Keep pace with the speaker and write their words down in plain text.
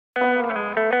Hey,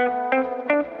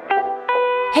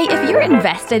 if you're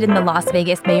invested in the Las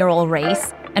Vegas mayoral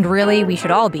race, and really we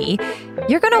should all be,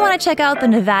 you're going to want to check out the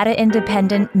Nevada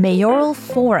Independent Mayoral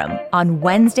Forum on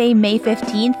Wednesday, May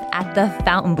 15th at the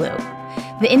Fontainebleau.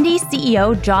 The Indy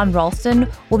CEO, John Ralston,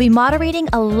 will be moderating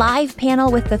a live panel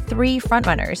with the three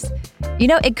frontrunners. You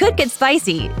know, it could get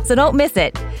spicy, so don't miss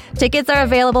it. Tickets are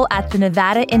available at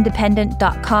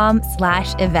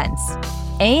thenevadaindependent.com/events.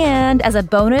 And as a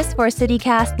bonus for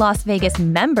CityCast Las Vegas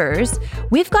members,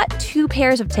 we've got 2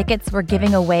 pairs of tickets we're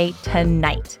giving away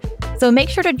tonight. So make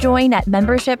sure to join at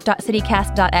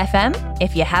membership.citycast.fm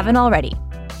if you haven't already.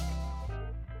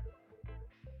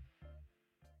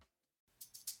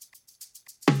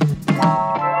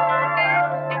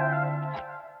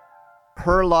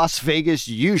 Per Las Vegas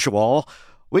usual,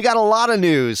 we got a lot of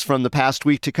news from the past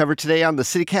week to cover today on the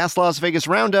CityCast Las Vegas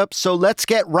Roundup, so let's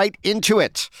get right into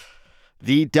it.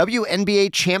 The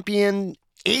WNBA champion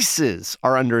Aces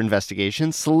are under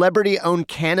investigation. Celebrity-owned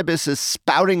cannabis is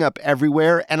spouting up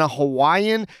everywhere, and a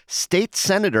Hawaiian state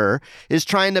senator is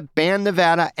trying to ban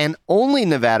Nevada and only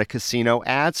Nevada casino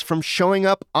ads from showing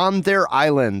up on their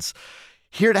islands.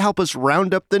 Here to help us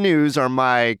round up the news are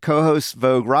my co-hosts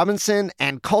Vogue Robinson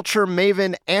and culture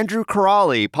maven Andrew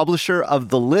Corrali, publisher of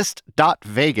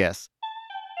TheList.Vegas.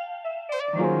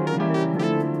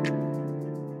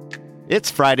 It's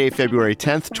Friday, February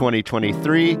 10th,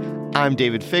 2023. I'm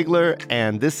David Figler,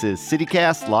 and this is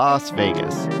CityCast Las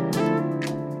Vegas.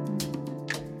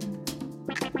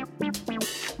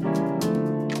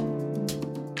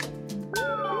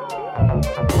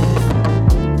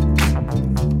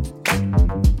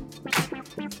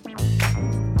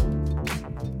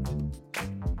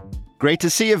 Great to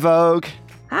see you, Vogue.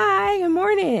 Hi, good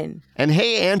morning. And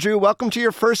hey, Andrew, welcome to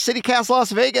your first CityCast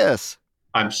Las Vegas.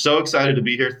 I'm so excited to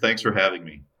be here. Thanks for having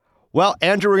me. Well,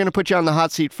 Andrew, we're going to put you on the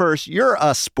hot seat first. You're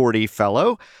a sporty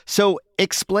fellow, so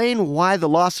explain why the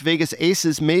Las Vegas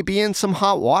Aces may be in some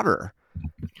hot water.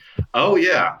 Oh,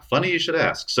 yeah. Funny you should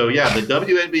ask. So, yeah, the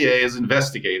WNBA is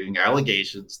investigating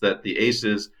allegations that the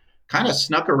Aces kind of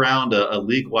snuck around a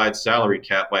league-wide salary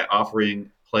cap by offering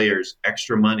players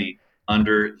extra money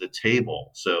under the table.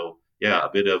 So, yeah, a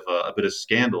bit of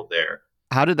scandal there.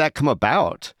 How did that come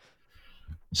about?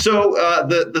 So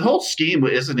the whole scheme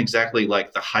isn't exactly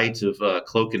like the height of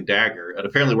Cloak and Dagger. It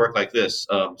apparently worked like this.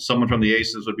 Someone from the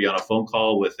Aces would be on a phone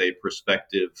call with a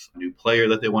prospective new player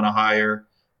that they want to hire.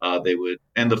 They would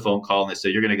end the phone call and they say,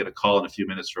 you're going to get a call in a few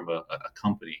minutes from a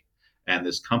company. And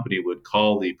this company would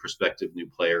call the prospective new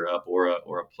player up or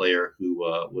a player who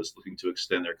was looking to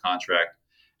extend their contract.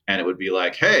 And it would be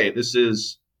like, hey, this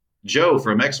is Joe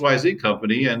from XYZ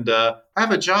company, and I have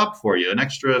a job for you, an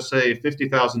extra, say,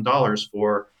 $50,000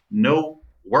 for no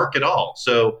work at all.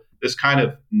 So this kind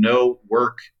of no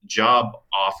work job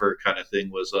offer kind of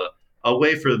thing was a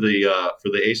way for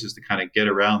the Aces to kind of get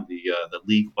around the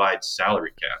league-wide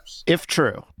salary caps. If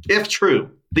true,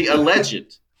 the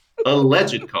alleged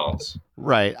calls.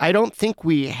 Right. I don't think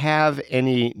we have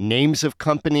any names of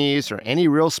companies or any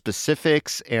real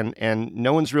specifics, and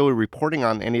no one's really reporting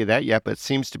on any of that yet, but it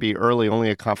seems to be early,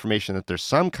 only a confirmation that there's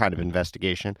some kind of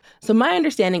investigation. So my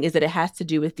understanding is that it has to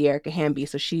do with Dearica Hamby,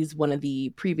 so she's one of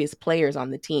the previous players on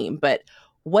the team. But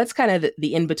what's kind of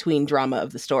the in-between drama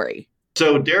of the story?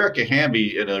 So Dearica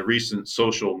Hamby, in a recent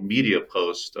social media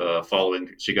post following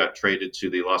she got traded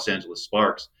to the Los Angeles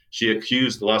Sparks, she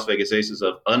accused the Las Vegas Aces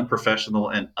of unprofessional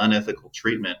and unethical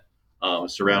treatment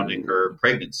surrounding her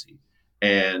pregnancy.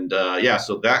 And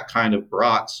so that kind of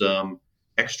brought some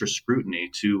extra scrutiny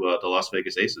to the Las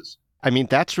Vegas Aces. I mean,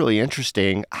 that's really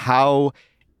interesting how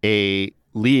a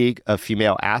league of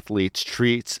female athletes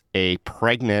treats a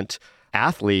pregnant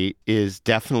athlete is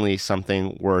definitely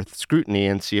something worth scrutiny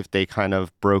and see if they kind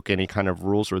of broke any kind of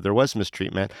rules or there was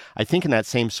mistreatment. I think in that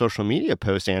same social media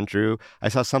post, Andrew, I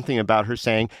saw something about her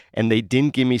saying, and they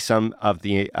didn't give me some of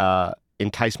the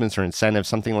enticements or incentives,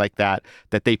 something like that,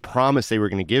 that they promised they were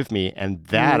going to give me. And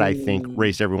that, I think,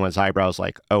 raised everyone's eyebrows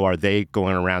like, oh, are they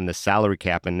going around the salary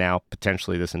cap and now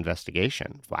potentially this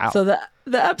investigation? Wow. So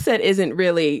the upset isn't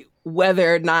really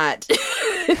whether or not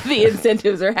the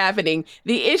incentives are happening.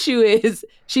 The issue is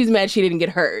she's mad she didn't get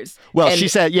hers. Well, and she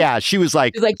said, she was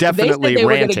like definitely they said they ranting.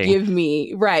 were going to give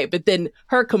me, right. But then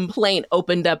her complaint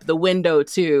opened up the window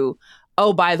to,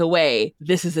 oh, by the way,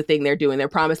 this is the thing they're doing. They're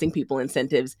promising people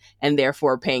incentives and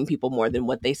therefore paying people more than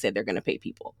what they said they're going to pay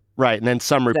people. Right. And then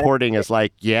some reporting is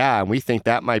like, and we think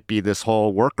that might be this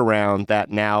whole workaround that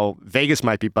now Vegas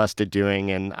might be busted doing.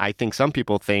 And I think some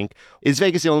people think, is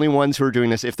Vegas the only ones who are doing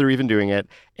this, if they're even doing it?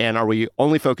 And are we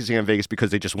only focusing on Vegas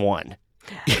because they just won?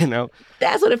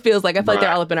 That's what it feels like. I feel like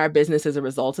they're all up in our business as a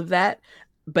result of that.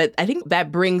 But I think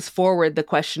that brings forward the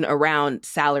question around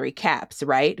salary caps,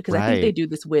 right? Because I think they Right. do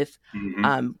this with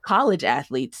college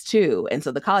athletes too. And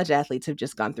so the college athletes have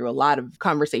just gone through a lot of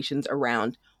conversations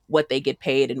around what they get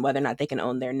paid and whether or not they can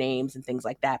own their names and things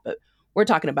like that. But we're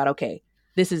talking about, okay,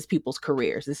 this is people's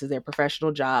careers. This is their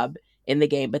professional job in the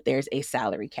game, but there's a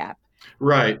salary cap.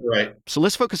 Right, right. So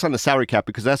let's focus on the salary cap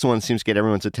because that's the one that seems to get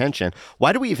everyone's attention.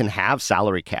 Why do we even have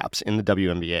salary caps in the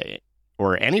WNBA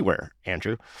or anywhere,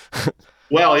 Andrew?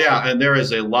 Well, yeah, and there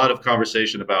is a lot of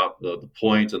conversation about the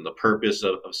point and the purpose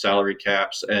of salary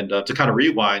caps. And to kind of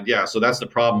rewind, yeah, so that's the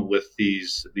problem with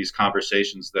these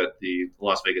conversations that the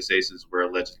Las Vegas Aces were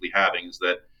allegedly having is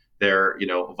that they're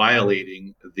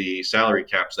violating the salary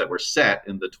caps that were set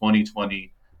in the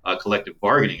 2020 collective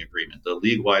bargaining agreement, the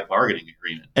league-wide bargaining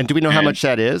agreement. And do we know how much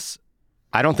that is?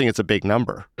 I don't think it's a big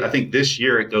number. I think this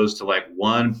year it goes to like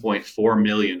 1.4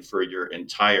 million for your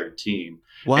entire team.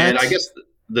 What? And I guess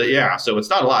so it's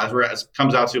not a lot. It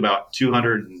comes out to about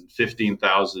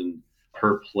 215,000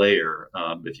 per player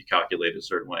if you calculate it a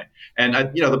certain way. And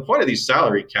the point of these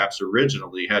salary caps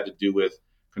originally had to do with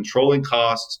controlling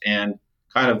costs and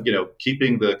kind of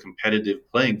keeping the competitive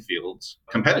playing fields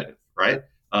competitive, right?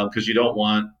 Because you don't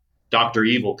want Dr.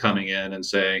 Evil coming in and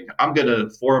saying, "I'm going to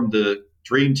form the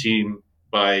dream team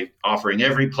by offering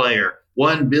every player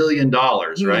 $1 billion,"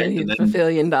 right? And then $1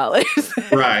 billion.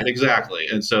 Right, exactly.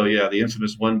 And so, yeah, the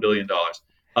infamous $1 billion.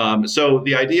 So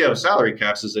the idea of salary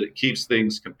caps is that it keeps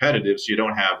things competitive so you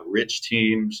don't have rich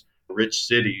teams, rich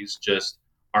cities just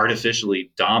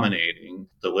artificially dominating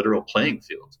the literal playing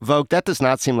field. Vogue, that does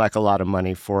not seem like a lot of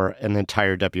money for an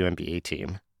entire WNBA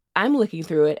team. I'm looking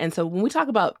through it. And so when we talk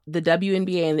about the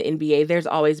WNBA and the NBA, there's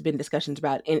always been discussions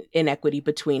about inequity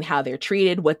between how they're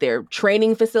treated, what their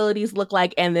training facilities look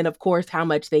like, and then, of course, how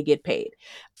much they get paid.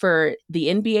 For the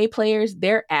NBA players,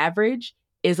 their average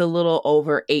is a little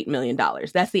over $8 million.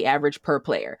 That's the average per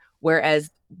player.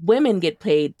 Whereas women get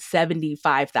paid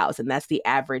 $75,000. That's the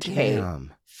average pay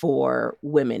for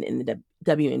women in the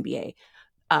WNBA.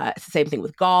 It's the same thing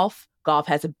with golf. Golf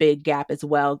has a big gap as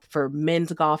well. For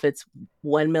men's golf, it's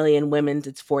 1 million. Women's,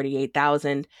 it's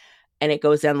 48,000. And it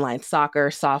goes down the line. Soccer,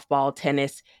 softball,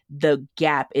 tennis. The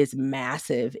gap is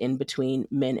massive in between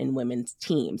men and women's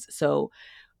teams. So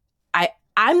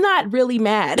I'm not really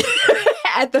mad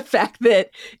at the fact that,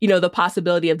 the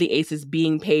possibility of the Aces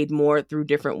being paid more through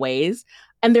different ways.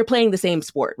 And they're playing the same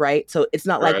sport, right? So it's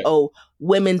not like,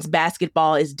 women's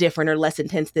basketball is different or less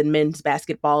intense than men's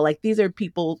basketball. Like, these are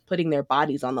people putting their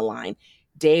bodies on the line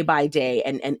day by day.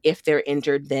 And if they're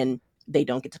injured, then they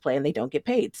don't get to play and they don't get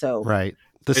paid. So right.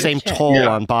 The same toll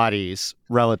on bodies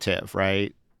relative,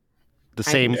 right?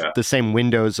 The same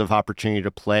windows of opportunity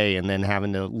to play and then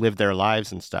having to live their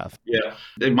lives and stuff. Yeah.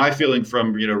 And my feeling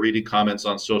from, reading comments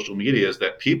on social media is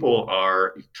that people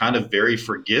are kind of very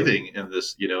forgiving in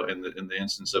this, in the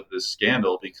instance of this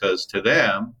scandal, because to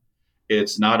them,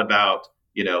 it's not about,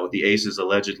 the Aces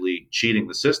allegedly cheating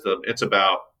the system. It's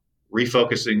about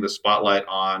refocusing the spotlight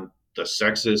on the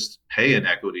sexist pay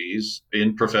inequities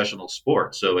in professional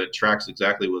sports. So it tracks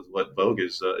exactly with what Vogue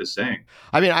is saying.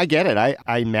 I mean, I get it.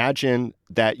 I imagine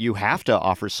that you have to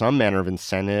offer some manner of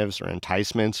incentives or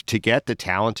enticements to get the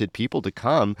talented people to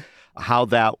come. How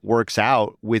that works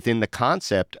out within the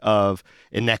concept of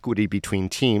inequity between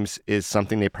teams is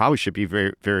something they probably should be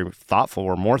very, very thoughtful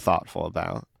or more thoughtful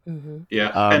about. Mm-hmm.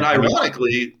 Yeah. And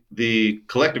ironically, the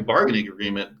collective bargaining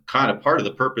agreement, kind of part of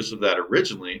the purpose of that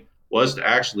originally was to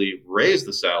actually raise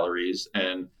the salaries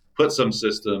and put some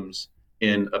systems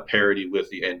in a parity with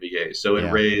the NBA. So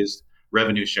it raised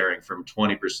revenue sharing from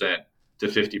 20% to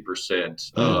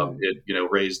 50%.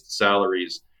 It raised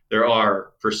salaries. There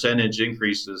are percentage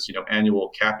increases, annual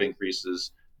cap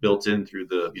increases built in through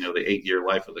the 8-year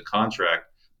life of the contract.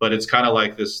 But it's kind of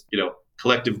like this,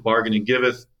 collective bargaining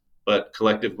giveth, but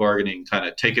collective bargaining kind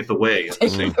of taketh away at the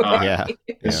same time.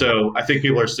 And so I think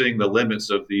people are seeing the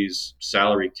limits of these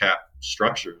salary cap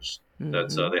structures that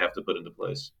they have to put into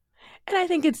place. And I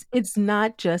think it's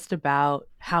not just about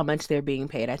how much they're being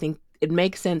paid. I think it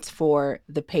makes sense for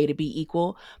the pay to be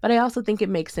equal, but I also think it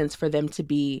makes sense for them to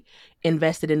be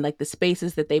invested in, like, the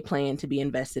spaces that they plan to be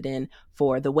invested in,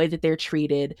 for the way that they're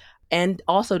treated, and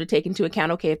also to take into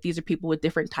account, okay, if these are people with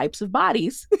different types of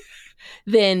bodies,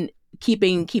 then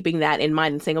keeping that in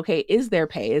mind and saying, okay, is there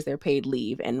paid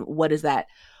leave, and what does that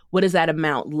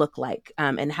amount look like,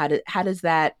 and how does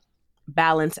that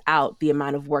balance out the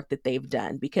amount of work that they've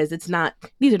done, because these are not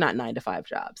 9-to-5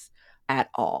 jobs at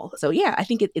all. So yeah, I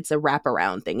think it's a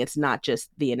wraparound thing. It's not just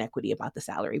the inequity about the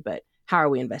salary, but how are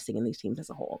we investing in these teams as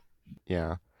a whole?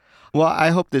 Yeah. Well, I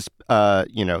hope this,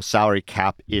 salary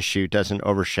cap issue doesn't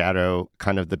overshadow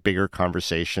kind of the bigger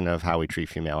conversation of how we treat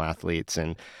female athletes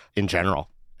and in general.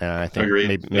 And I think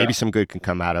Agreed. maybe some good can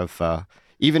come out of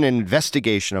even an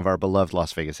investigation of our beloved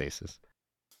Las Vegas Aces.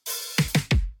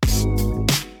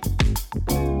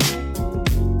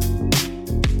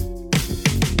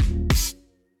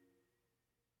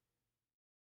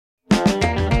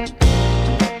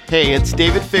 Hey, it's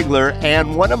David Figler,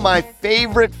 and one of my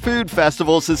favorite food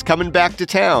festivals is coming back to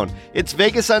town. It's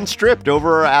Vegas Unstripped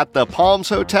over at the Palms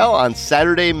Hotel on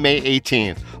Saturday, May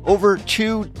 18th. Over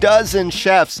 24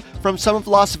 chefs from some of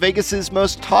Las Vegas's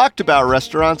most talked about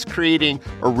restaurants creating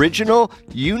original,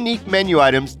 unique menu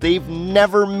items they've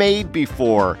never made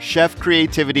before. Chef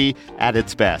creativity at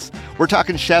its best. We're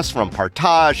talking chefs from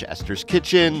Partage, Esther's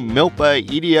Kitchen, Milpa,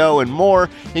 EDO, and more,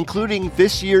 including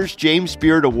this year's James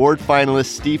Beard Award finalist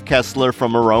Steve Kessler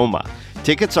from Aroma.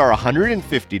 Tickets are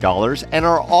 $150 and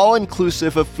are all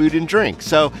inclusive of food and drink,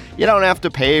 so you don't have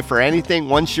to pay for anything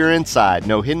once you're inside.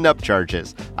 No hidden up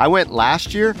charges. I went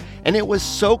last year and it was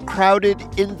so crowded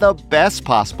in the best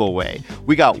possible way.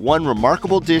 We got one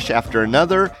remarkable dish after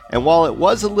another, and while it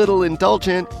was a little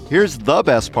indulgent, here's the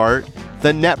best part: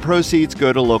 the net proceeds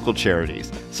go to local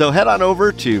charities. So head on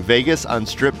over to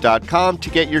vegasunstrip.com to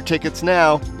get your tickets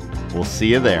now. We'll see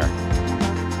you there.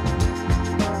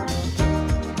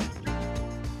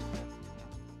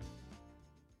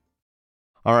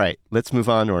 All right, let's move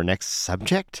on to our next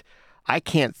subject. I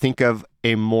can't think of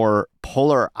a more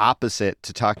polar opposite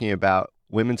to talking about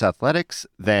women's athletics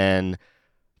than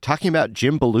talking about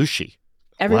Jim Belushi.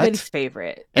 Everybody's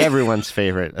favorite. Everyone's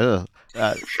favorite.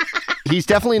 He's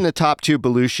definitely in the top two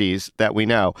Belushis that we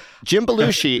know. Jim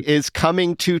Belushi is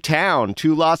coming to town,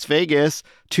 to Las Vegas,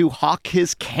 to hawk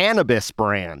his cannabis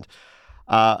brand.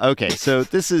 Okay, so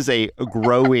this is a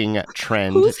growing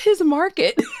trend. Who's his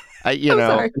market?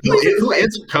 Who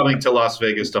isn't coming to Las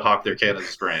Vegas to hawk their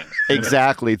cannabis brand?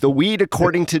 Exactly. The weed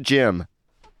according to Jim.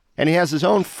 And he has his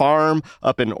own farm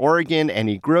up in Oregon, and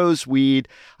he grows weed.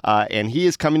 And he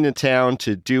is coming to town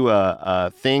to do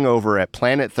a thing over at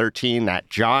Planet 13,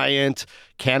 that giant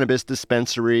cannabis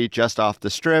dispensary just off the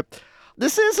Strip.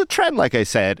 This is a trend, like I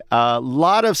said. A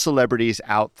lot of celebrities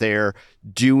out there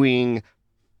doing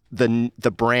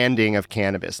the branding of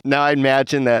cannabis. Now, I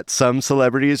imagine that some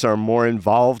celebrities are more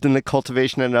involved in the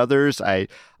cultivation than others. I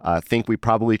think we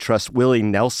probably trust Willie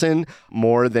Nelson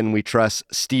more than we trust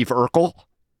Steve Urkel.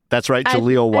 That's right,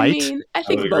 Jaleel White. I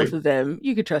think both of them.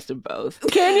 You could trust them both.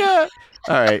 Can you?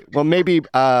 All right. Well, maybe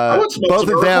both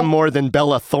of them more than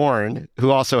Bella Thorne,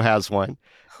 who also has one.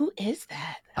 Who is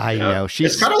that? I know.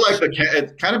 It's kind of like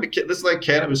this like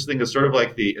cannabis thing is sort of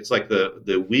like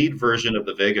the weed version of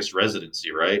the Vegas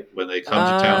residency, right? When they come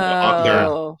to town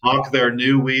to hawk their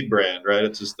new weed brand, right?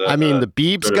 It's just the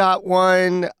Biebs got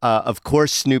one. Of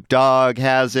course, Snoop Dogg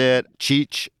has it.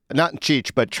 Not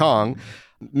Cheech, but Chong.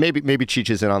 Maybe Cheech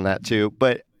is in on that too.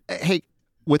 But hey,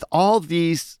 with all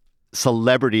these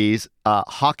celebrities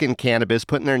hawking cannabis,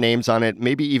 putting their names on it,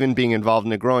 maybe even being involved in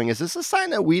the growing, is this a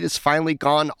sign that weed has finally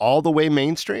gone all the way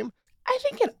mainstream? I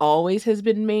think it always has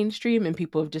been mainstream, and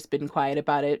people have just been quiet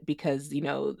about it because,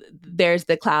 there's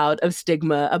the cloud of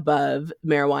stigma above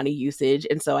marijuana usage.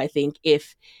 And so I think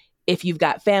if you've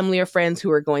got family or friends who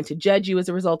are going to judge you as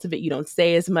a result of it, you don't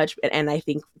say as much. And I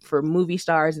think for movie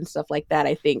stars and stuff like that,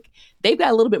 I think they've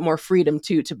got a little bit more freedom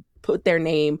too to put their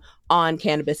name on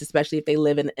cannabis, especially if they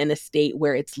live in a state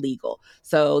where it's legal.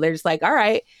 So they're just like, all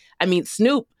right. I mean,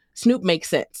 Snoop makes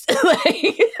sense.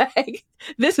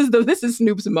 This is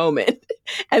Snoop's moment.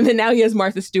 And then now he has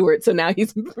Martha Stewart. So now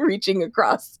he's reaching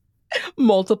across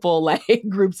multiple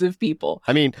groups of people.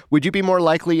 I mean, would you be more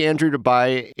likely, Andrew, to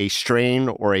buy a strain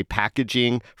or a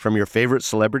packaging from your favorite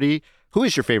celebrity? Who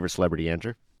is your favorite celebrity,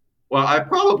 Andrew? Well, I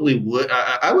probably would.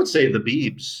 I would say the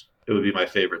Biebs. It would be my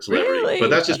favorite celebrity. Really?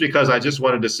 But that's just because I just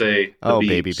wanted to say the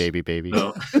Biebs. baby.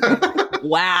 No.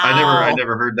 Wow. I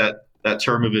never heard that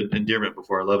term of endearment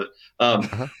before. I love it.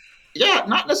 Yeah,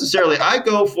 not necessarily. I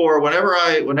go for whenever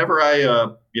I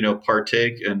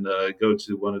partake and go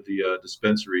to one of the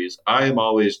dispensaries, I am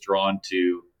always drawn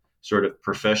to sort of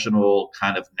professional,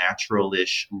 kind of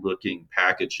natural-ish looking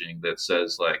packaging that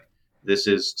says like this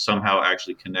is somehow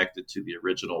actually connected to the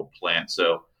original plant.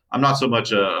 So I'm not so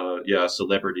much a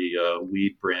celebrity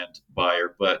weed brand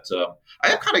buyer, but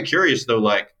I am kind of curious though,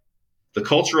 like the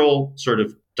cultural sort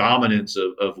of dominance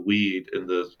of weed in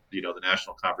the the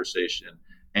national conversation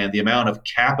and the amount of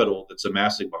capital that's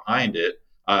amassing behind it.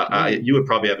 You would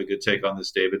probably have a good take on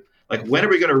this, David. Like, when are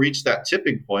we going to reach that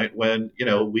tipping point when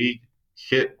we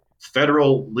hit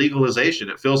federal legalization?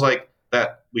 It feels like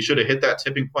that we should have hit that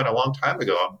tipping point a long time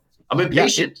ago. I'm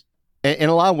impatient. In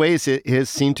a lot of ways, it has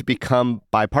seemed to become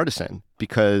bipartisan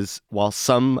because while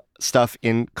some stuff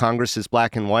in Congress is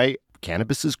black and white,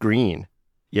 cannabis is green,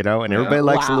 and everybody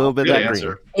likes a little bit Good of that answer.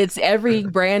 green. It's every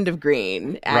brand of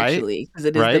green, actually, because it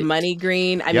is the Right. money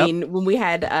green. I Yep. mean, when we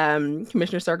had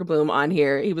Commissioner Circlebloom on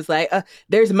here, he was like,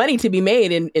 there's money to be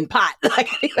made in pot. Like,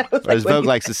 Or as Vogue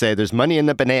likes to say, there's money in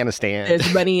the banana stand.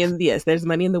 There's money in, yes, there's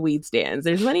money in the weed stands.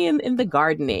 There's money in the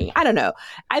gardening. I don't know.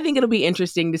 I think it'll be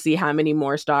interesting to see how many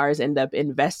more stars end up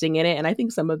investing in it. And I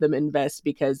think some of them invest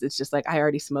because it's just like, I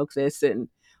already smoke this, and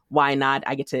why not?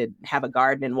 I get to have a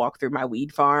garden and walk through my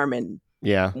weed farm, and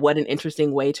Yeah. what an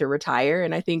interesting way to retire.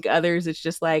 And I think others, it's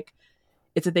just like,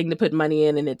 it's a thing to put money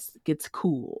in, and it's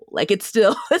cool. Like it's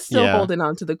still Yeah. holding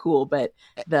on to the cool, but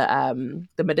the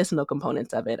medicinal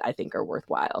components of it, I think, are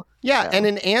worthwhile. Yeah, So. and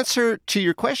in answer to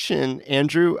your question,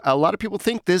 Andrew, a lot of people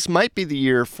think this might be the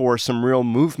year for some real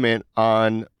movement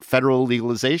on federal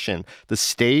legalization. The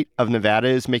state of Nevada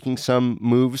is making some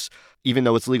moves. Even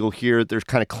though it's legal here, they're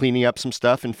kind of cleaning up some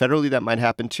stuff, and federally that might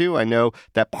happen too. I know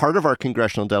that part of our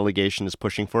congressional delegation is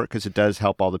pushing for it because it does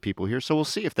help all the people here. So we'll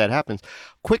see if that happens.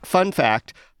 Quick fun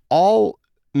fact, all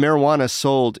marijuana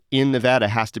sold in Nevada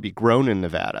has to be grown in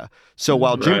Nevada. So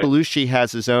while Jim Right. Belushi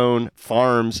has his own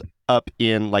farms up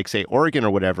in, like, say, Oregon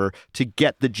or whatever, to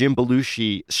get the Jim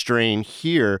Belushi strain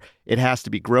here, it has to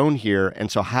be grown here.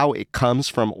 And so how it comes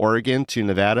from Oregon to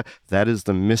Nevada, that is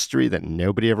the mystery that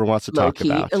nobody ever wants to talk Low-key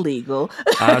about. illegal.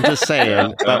 I'm just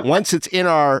saying. But once it's in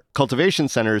our cultivation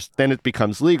centers, then it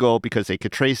becomes legal because they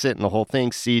could trace it and the whole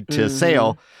thing, seed to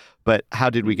sale. But how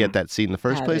did we get that seed in the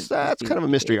first How place? did we That's do kind of a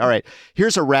that? mystery. All right,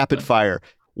 here's a rapid fire.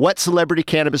 What celebrity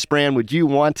cannabis brand would you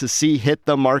want to see hit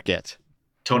the market?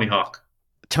 Tony Hawk.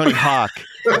 Tony Hawk.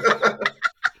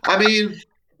 I mean,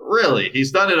 really,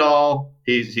 he's done it all.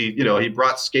 He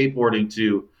brought skateboarding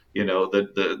to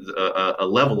a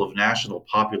level of national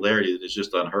popularity that is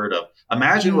just unheard of.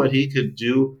 Imagine what he could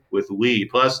do with weed.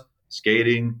 Plus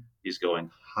skating, he's going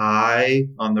high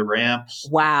on the ramps.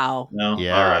 Wow. No,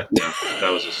 Yeah. all right, no,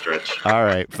 that was a stretch. All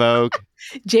right, Vogue.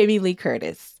 Jamie Lee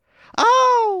Curtis.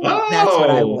 Oh. That's what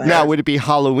I want. Now, would it be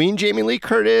Halloween Jamie Lee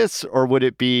Curtis or would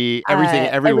it be Everything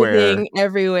Everywhere? Everything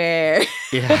everywhere.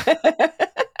 Yeah.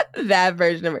 That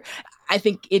version of it. I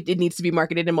think it needs to be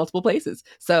marketed in multiple places.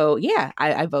 So yeah,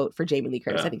 I vote for Jamie Lee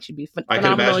Curtis. Yeah. I think she'd be I can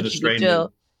phenomenal. imagine And a she'd be strain.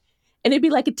 chill. And it'd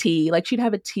be like a tea. Like she'd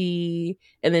have a tea,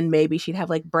 and then maybe she'd have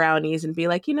like brownies and be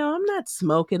like, I'm not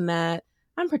smoking that.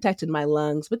 I'm protecting my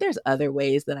lungs, but there's other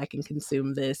ways that I can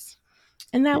consume this.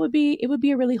 And it would be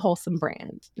a really wholesome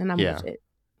brand. And I'm with it.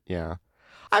 Yeah.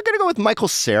 I'm going to go with Michael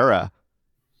Cera.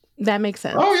 That makes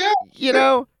sense. Oh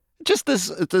yeah. Just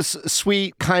this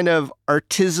sweet kind of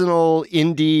artisanal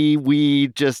indie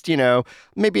weed, just,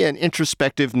 maybe an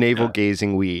introspective navel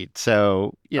gazing weed.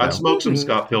 So, I'd smoke some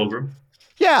Scott Pilgrim.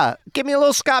 Yeah, give me a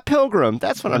little Scott Pilgrim.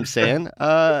 That's what I'm saying.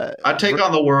 I'd take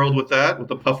on the world with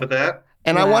a puff of that.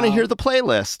 And I want to hear the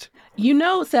playlist.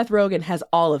 Seth Rogen has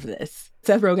all of this.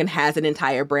 Seth Rogen has an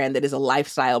entire brand that is a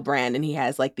lifestyle brand, and he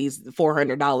has like these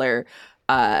 $400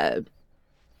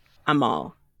 I'm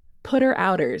all putter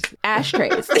outers,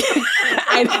 ashtrays.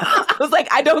 I know. I was like,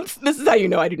 this is how you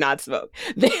know I do not smoke.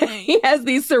 He has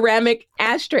these ceramic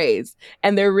ashtrays,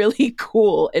 and they're really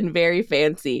cool and very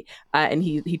fancy. And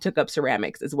he took up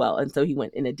ceramics as well. And so he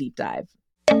went in a deep dive.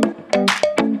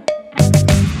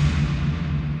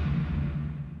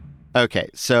 Okay,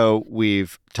 so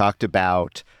we've talked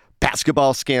about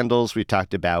basketball scandals, we've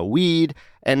talked about weed,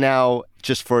 and now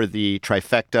just for the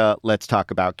trifecta, let's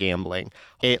talk about gambling.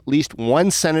 At least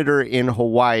one senator in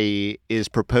Hawaii is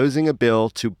proposing a bill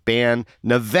to ban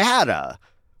Nevada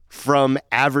from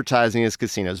advertising as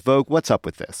casinos. Vogue, what's up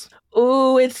with this?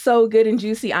 Oh, it's so good and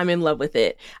juicy. I'm in love with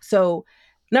it. So,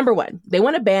 number one, they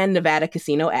want to ban Nevada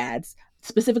casino ads,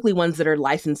 specifically ones that are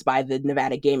licensed by the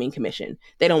Nevada Gaming Commission.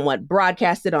 They don't want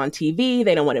broadcasted on TV.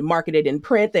 They don't want it marketed in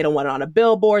print. They don't want it on a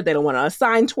billboard. They don't want it on a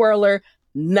sign twirler.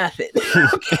 Nothing.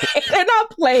 Okay? They're not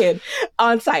playing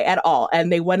on site at all.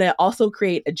 And they want to also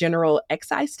create a general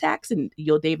excise tax. And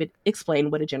you'll, David,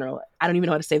 explain what a general, I don't even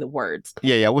know how to say the words.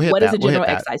 Yeah, we'll hit What that. is a We'll hit general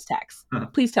that. excise tax?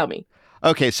 Please tell me.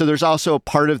 Okay, so there's also a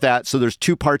part of that. So there's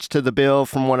two parts to the bill,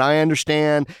 from what I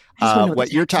understand, I just wanna know what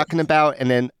the you're tax talking about, and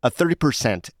then a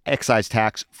 30% excise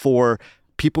tax for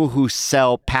people who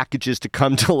sell packages to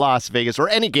come to Las Vegas or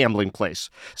any gambling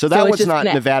place. So that So it's was just not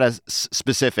net. Nevada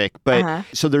specific, but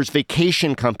so there's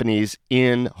vacation companies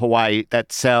in Hawaii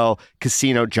that sell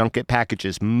casino junket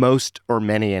packages, most or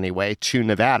many anyway, to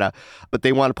Nevada, but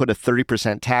they want to put a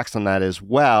 30% tax on that as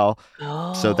well.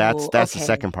 So that's the okay.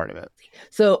 second part of it.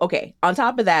 So, okay, on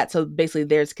top of that, so basically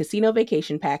there's casino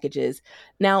vacation packages.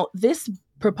 Now, this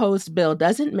proposed bill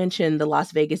doesn't mention the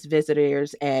Las Vegas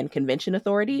Visitors and Convention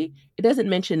Authority. It doesn't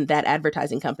mention that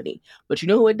advertising company. But you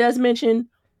know who it does mention?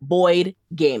 Boyd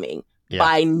Gaming. Yeah.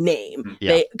 By name.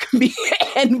 Yeah.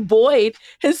 And Boyd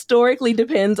historically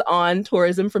depends on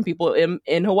tourism from people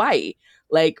in Hawaii.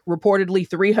 Like reportedly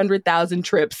 300,000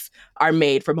 trips are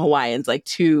made from Hawaiians, like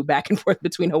to back and forth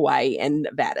between Hawaii and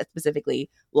Nevada, specifically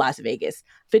Las Vegas.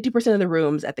 50% of the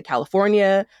rooms at the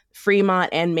California, Fremont,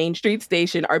 and Main Street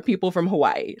Station are people from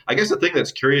Hawaii. I guess the thing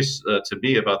that's curious to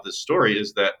me about this story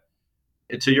is that,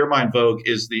 to your mind, Vogue,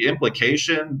 is the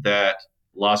implication that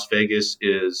Las Vegas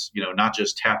is, not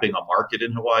just tapping a market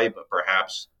in Hawaii, but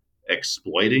perhaps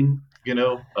exploiting,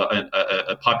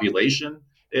 a population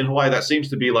in Hawaii. That seems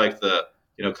to be like the,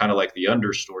 kind of like the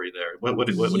understory there. What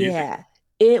do you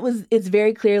think? It's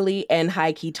very clearly and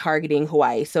high key targeting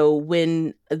Hawaii. So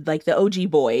when like the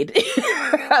OG Boyd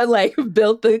like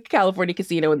built the California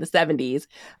casino in the 70s,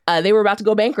 they were about to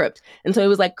go bankrupt. And so it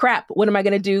was like, crap, what am I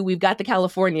going to do? We've got the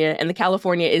California, and the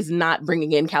California is not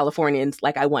bringing in Californians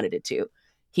like I wanted it to.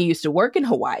 He used to work in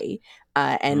Hawaii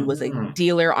and was a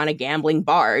dealer on a gambling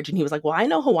barge. And he was like, well, I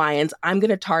know Hawaiians. I'm going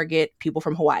to target people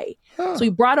from Hawaii. So he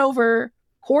brought over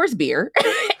Coors beer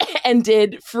and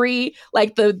did free,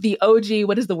 like the OG,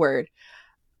 what is the word?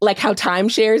 Like how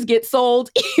timeshares get sold.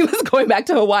 He was going back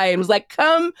to Hawaii and was like,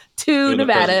 come to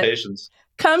Nevada,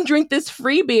 come drink this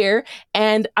free beer,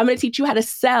 and I'm going to teach you how to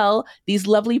sell these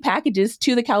lovely packages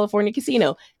to the California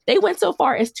casino. They went so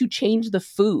far as to change the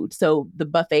food. So the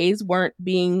buffets weren't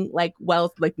being like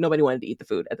nobody wanted to eat the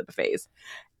food at the buffets.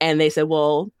 And they said,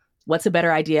 well, what's a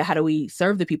better idea? How do we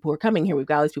serve the people who are coming here? We've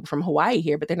got all these people from Hawaii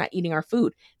here, but they're not eating our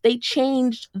food. They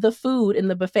changed the food in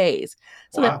the buffets.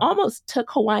 So that almost took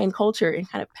Hawaiian culture and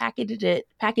kind of packaged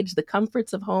the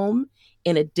comforts of home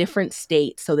in a different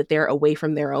state so that they're away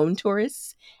from their own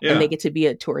tourists and they get to be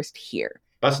a tourist here.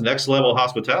 That's next level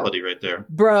hospitality right there.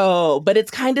 Bro, but it's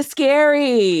kind of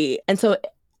scary. And so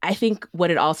I think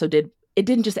what it also did, it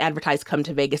didn't just advertise come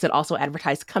to Vegas. It also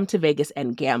advertised come to Vegas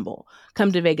and gamble.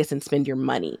 Come to Vegas and spend your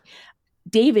money.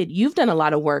 David, you've done a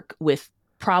lot of work with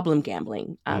problem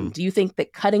gambling. Do you think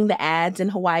that cutting the ads in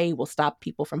Hawaii will stop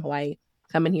people from Hawaii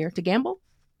coming here to gamble?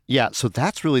 Yeah, so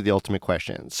that's really the ultimate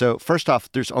question. So first off,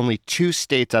 there's only 2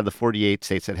 states out of the 48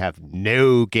 states that have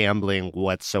no gambling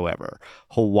whatsoever.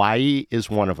 Hawaii is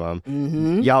one of them.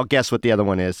 Mm-hmm. Y'all guess what the other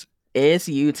one is? It's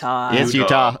Utah. It's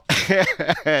Utah.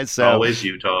 So, always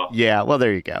Utah. Yeah, well,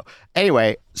 there you go.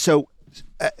 Anyway, so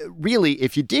really,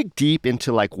 if you dig deep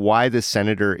into like why the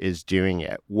senator is doing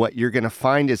it, what you're going to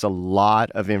find is a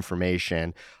lot of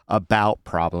information about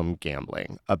problem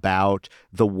gambling, about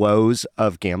the woes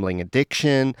of gambling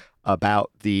addiction,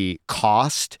 about the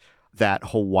cost that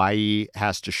Hawaii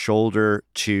has to shoulder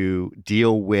to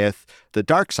deal with the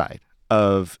dark side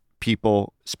of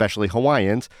people, especially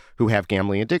Hawaiians, who have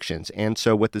gambling addictions. And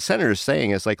so what the senator is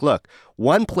saying is like, look,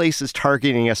 one place is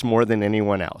targeting us more than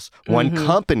anyone else. One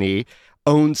company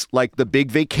owns like the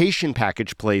big vacation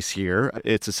package place here.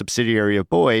 It's a subsidiary of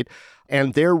Boyd.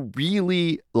 And they're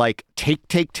really like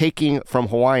taking from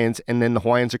Hawaiians, and then the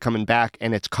Hawaiians are coming back,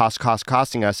 and it's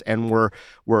costing us, and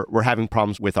we're having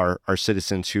problems with our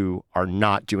citizens who are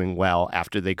not doing well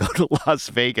after they go to Las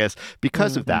Vegas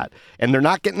because of that. And they're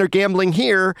not getting their gambling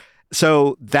here,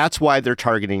 so that's why they're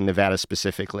targeting Nevada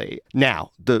specifically.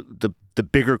 Now, the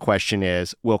bigger question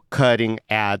is, will cutting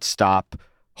ads stop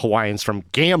Hawaiians from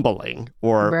gambling,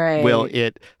 or will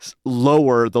it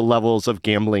lower the levels of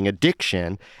gambling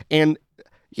addiction? And,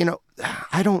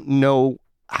 I don't know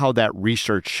how that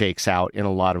research shakes out in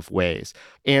a lot of ways.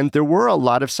 And there were a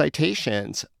lot of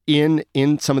citations in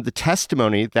some of the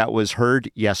testimony that was heard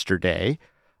yesterday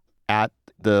at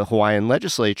the Hawaiian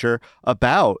legislature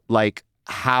about like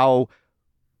how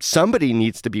somebody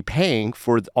needs to be paying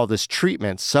for all this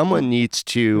treatment. Someone needs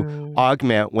to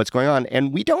augment what's going on.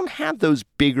 And we don't have those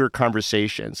bigger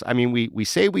conversations. I mean, we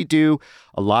say we do.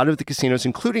 A lot of the casinos,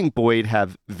 including Boyd,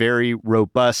 have very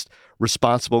robust,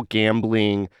 responsible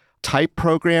gambling type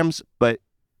programs, but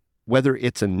whether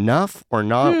it's enough or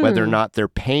not, whether or not they're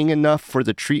paying enough for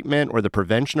the treatment or the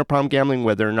prevention of problem gambling,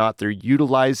 whether or not they're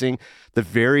utilizing the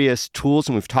various tools,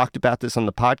 and we've talked about this on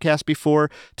the podcast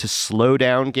before, to slow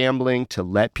down gambling, to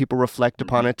let people reflect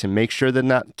upon it, to make sure they're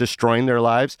not destroying their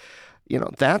lives.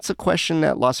 That's a question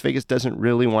that Las Vegas doesn't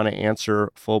really want to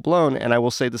answer full blown. And I will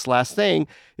say this last thing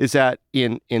is that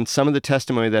in some of the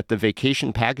testimony that the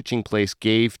vacation packaging place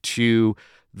gave to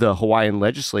the Hawaiian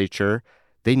legislature,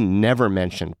 they never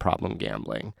mentioned problem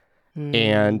gambling.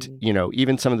 And,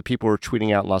 even some of the people who are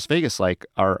tweeting out in Las Vegas, like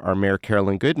our Mayor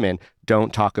Carolyn Goodman,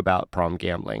 don't talk about problem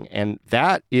gambling. And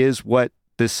that is what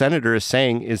this senator is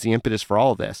saying is the impetus for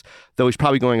all of this, though he's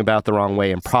probably going about the wrong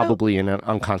way and probably in an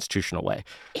unconstitutional way.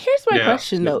 Here's my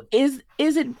question, though. Is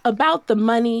it about the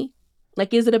money?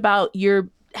 Like, is it about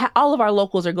all of our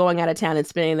locals are going out of town and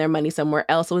spending their money somewhere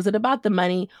else? So is it about the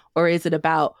money, or is it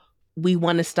about we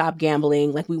want to stop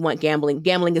gambling? Like, we want gambling.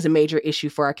 Gambling is a major issue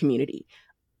for our community.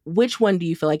 Which one do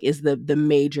you feel like is the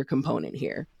major component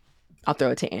here? I'll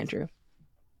throw it to Andrew.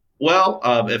 Well,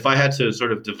 if I had to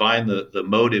sort of divine the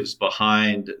motives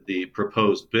behind the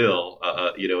proposed bill,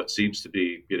 it seems to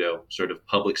be, sort of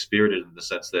public spirited in the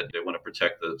sense that they want to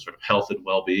protect the sort of health and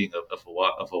well-being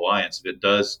of Hawaiians. If it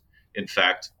does, in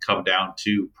fact, come down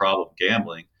to problem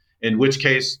gambling, in which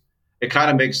case it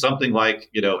kind of makes something like,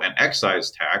 an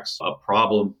excise tax, a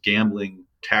problem gambling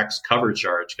tax cover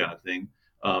charge kind of thing,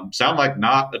 sound like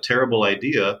not a terrible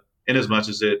idea in as much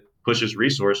as it pushes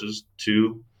resources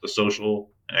to the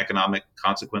social and economic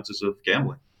consequences of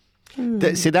gambling.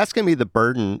 See, that's going to be the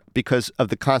burden because of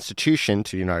the Constitution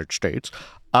to the United States.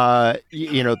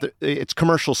 It's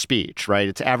commercial speech, right?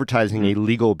 It's advertising a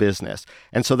legal business.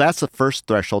 And so that's the first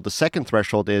threshold. The second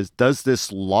threshold is, does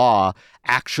this law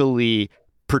actually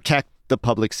protect the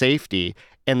public safety?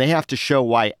 And they have to show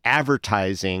why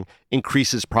advertising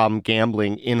increases problem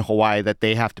gambling in Hawaii that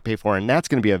they have to pay for. And that's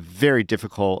going to be a very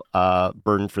difficult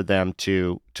burden for them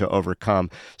to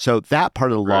overcome. So that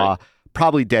part of the law,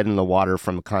 probably dead in the water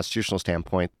from a constitutional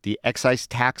standpoint. The excise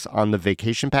tax on the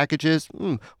vacation packages,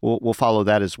 we'll follow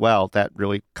that as well. That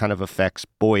really kind of affects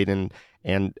Boyd and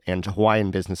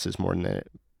Hawaiian businesses more than it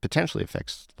potentially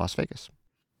affects Las Vegas.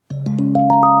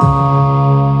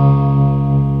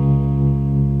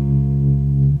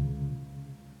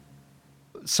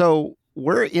 So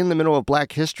we're in the middle of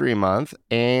Black History Month,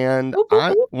 and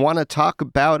I want to talk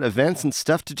about events and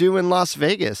stuff to do in Las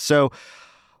Vegas. So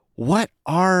what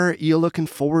are you looking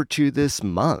forward to this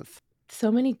month?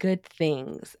 So many good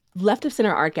things. Left of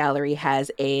Center Art Gallery has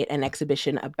an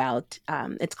exhibition about,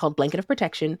 it's called Blanket of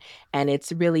Protection, and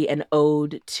it's really an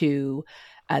ode to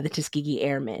the Tuskegee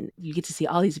Airmen. You get to see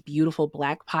all these beautiful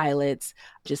Black pilots,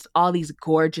 just all these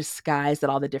gorgeous skies that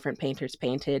all the different painters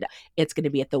painted. It's going to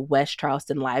be at the West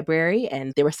Charleston Library,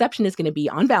 and the reception is going to be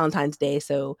on Valentine's Day,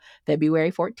 so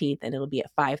February 14th, and it'll be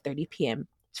at 5:30 p.m.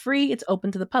 It's free. It's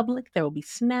open to the public. There will be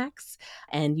snacks,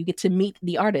 and you get to meet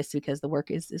the artists because the work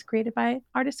is created by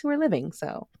artists who are living.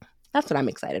 So that's what I'm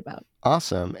excited about.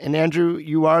 Awesome. And Andrew,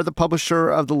 you are the publisher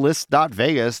of the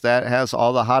List.Vegas that has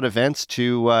all the hot events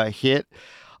to hit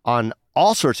on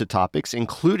all sorts of topics,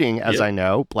 including, as I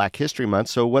know, Black History Month.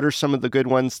 So what are some of the good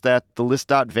ones that the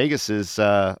List.Vegas is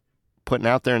putting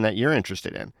out there and that you're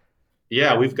interested in?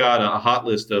 Yeah, we've got a hot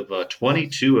list of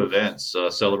 22 events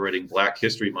celebrating Black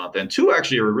History Month, and two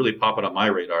actually are really popping on my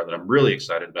radar that I'm really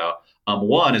excited about.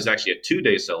 One is actually a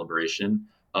 2-day celebration.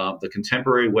 The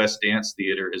Contemporary West Dance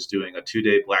Theater is doing a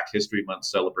 2-day Black History Month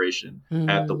celebration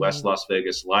at the West Las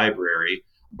Vegas Library.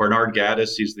 Bernard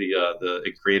Gaddis, he's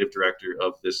the creative director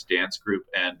of this dance group,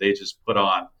 and they just put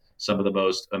on some of the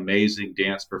most amazing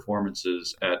dance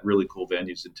performances at really cool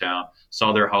venues in town.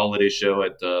 Saw their holiday show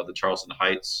at the Charleston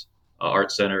Heights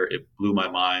Art Center. It blew my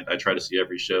mind. I try to see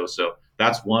every show, so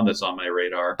that's one that's on my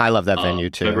radar. I love that venue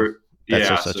too. That's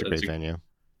just such a great venue.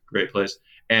 Great place.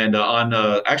 And on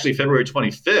actually February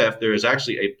 25th, there is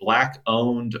actually a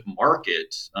Black-owned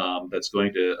market that's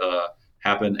going to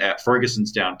happen at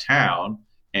Ferguson's downtown.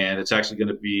 And it's actually going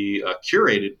to be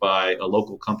curated by a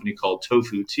local company called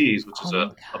Tofu Teas, which is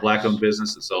a Black-owned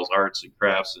business that sells arts and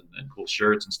crafts and cool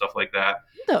shirts and stuff like that.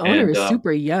 The owner is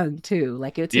super young, too.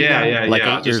 Like, it's like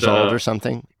 8 years old or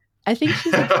something. I think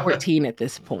she's like 14 at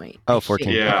this point. Oh, 14.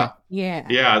 Yeah. Okay.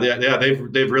 Yeah.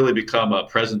 They've really become a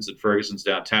presence at Ferguson's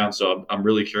downtown. So I'm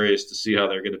really curious to see how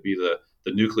they're going to be the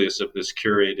nucleus of this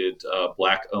curated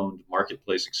Black-owned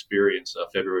marketplace experience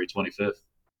February 25th.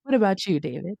 What about you,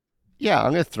 David? Yeah,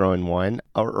 I'm going to throw in one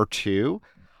or two.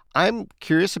 I'm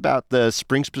curious about the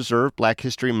Springs Preserve Black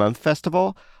History Month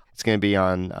Festival. It's going to be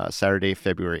on Saturday,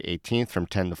 February 18th from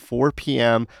 10 to 4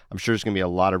 p.m. I'm sure there's going to be a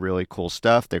lot of really cool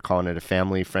stuff. They're calling it a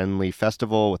family-friendly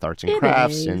festival with arts and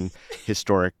crafts and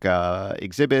historic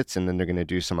exhibits. And then they're going to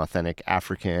do some authentic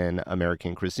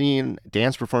African-American cuisine,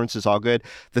 dance performances, all good.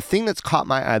 The thing that's caught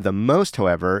my eye the most,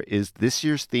 however, is this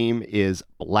year's theme is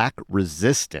Black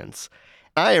Resistance.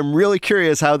 I am really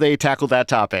curious how they tackle that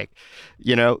topic.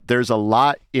 You know, there's a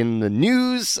lot in the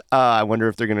news. I wonder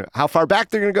if how far back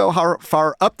they're going to go, how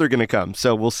far up they're going to come.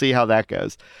 So we'll see how that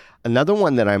goes. Another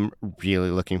one that I'm really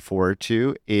looking forward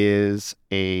to is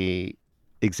a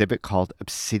exhibit called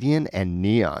Obsidian and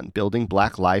Neon, Building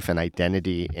Black Life and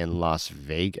Identity in Las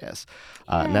Vegas.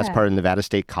 And that's part of Nevada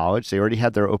State College. They already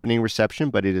had their opening reception,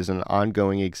 but it is an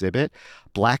ongoing exhibit.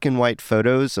 Black and white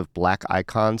photos of Black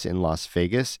icons in Las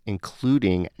Vegas,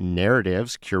 including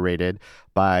narratives curated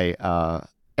by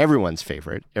everyone's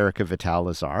favorite, Erica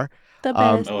Vital-Lazar. The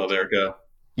best. I love Erica.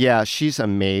 Yeah, she's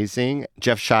amazing.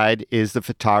 Jeff Scheid is the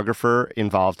photographer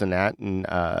involved in that. And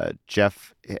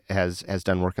Jeff has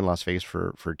done work in Las Vegas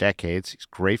for decades. He's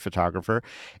a great photographer.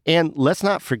 And let's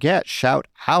not forget, shout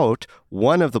out,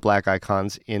 one of the Black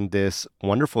icons in this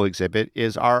wonderful exhibit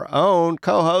is our own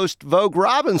co-host, Vogue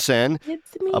Robinson.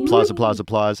 It's me. Applause, applause,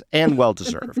 applause, and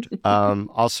well-deserved.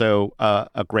 Also,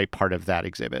 a great part of that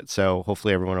exhibit. So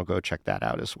hopefully everyone will go check that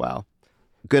out as well.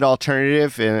 Good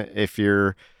alternative if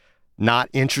you're not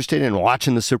interested in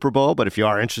watching the Super Bowl, but if you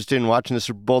are interested in watching the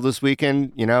Super Bowl this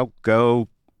weekend, go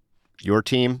your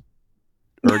team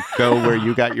or go where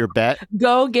you got your bet.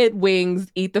 Go get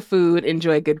wings, eat the food,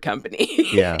 enjoy good company.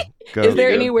 Yeah. Go. Is there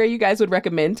anywhere you guys would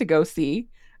recommend to go see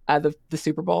the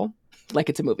Super Bowl? Like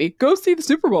it's a movie. Go see the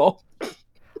Super Bowl.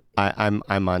 I'm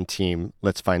on team.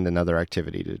 Let's find another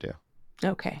activity to do.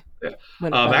 Okay.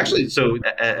 Yeah. Actually, so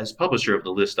as publisher of the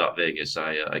List.Vegas,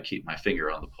 I keep my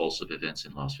finger on the pulse of events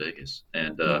in Las Vegas,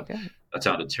 and that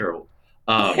sounded terrible.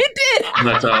 It did.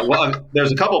 But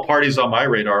there's a couple of parties on my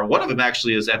radar. One of them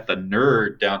actually is at the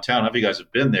Nerd downtown. I don't know if you guys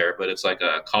have been there, but it's like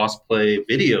a cosplay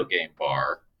video game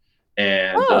bar.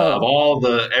 And of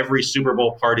every Super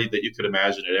Bowl party that you could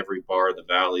imagine at every bar in the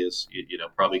Valley is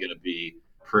probably going to be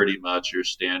pretty much your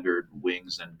standard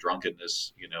wings and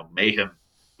drunkenness, mayhem.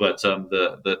 But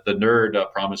the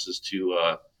Nerd promises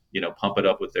to pump it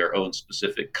up with their own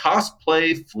specific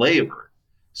cosplay flavor.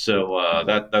 So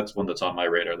that's one that's on my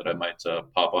radar that I might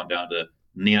pop on down to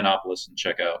Neonopolis and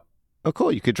check out. Oh,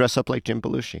 cool! You could dress up like Jim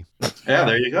Belushi. Yeah,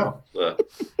 there you go.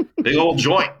 Big old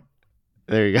joint.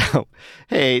 There you go.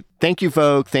 Hey, thank you,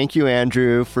 Vogue. Thank you,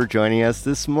 Andrew, for joining us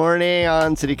this morning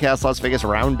on CityCast Las Vegas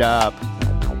Roundup.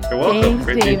 You're welcome. Thanks,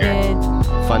 Great being here. David.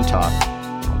 Fun talk.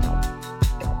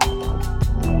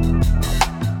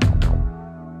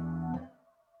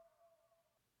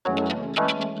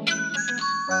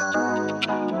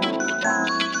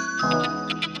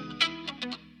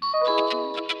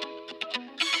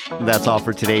 That's all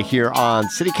for today here on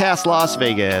CityCast Las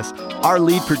Vegas. Our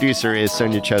lead producer is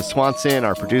Sonia Cho Swanson.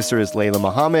 Our producer is Layla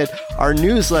Muhammad. Our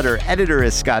newsletter editor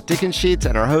is Scott Dickensheets.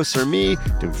 And our hosts are me,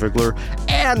 Tim Frigler,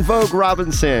 and Vogue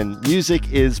Robinson.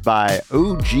 Music is by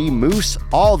OG Moose,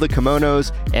 All the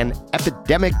Kimonos, and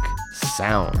Epidemic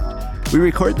Sound. We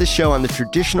record this show on the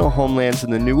traditional homelands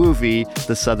in the Nuuvi,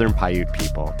 the Southern Paiute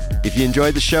people. If you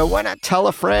enjoyed the show, why not tell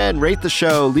a friend, rate the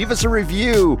show, leave us a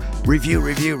review,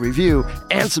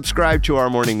 and subscribe to our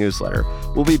morning newsletter.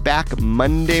 We'll be back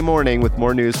Monday morning with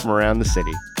more news from around the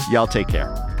city. Y'all take care.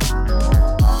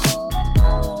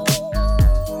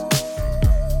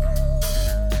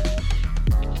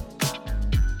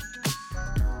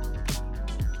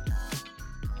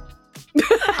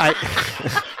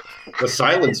 The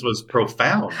silence was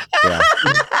profound. Yeah.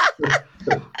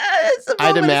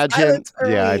 I'd imagine.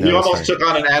 Yeah, I know. You almost took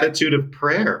on an attitude of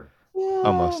prayer.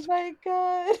 Almost. Oh my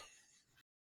God.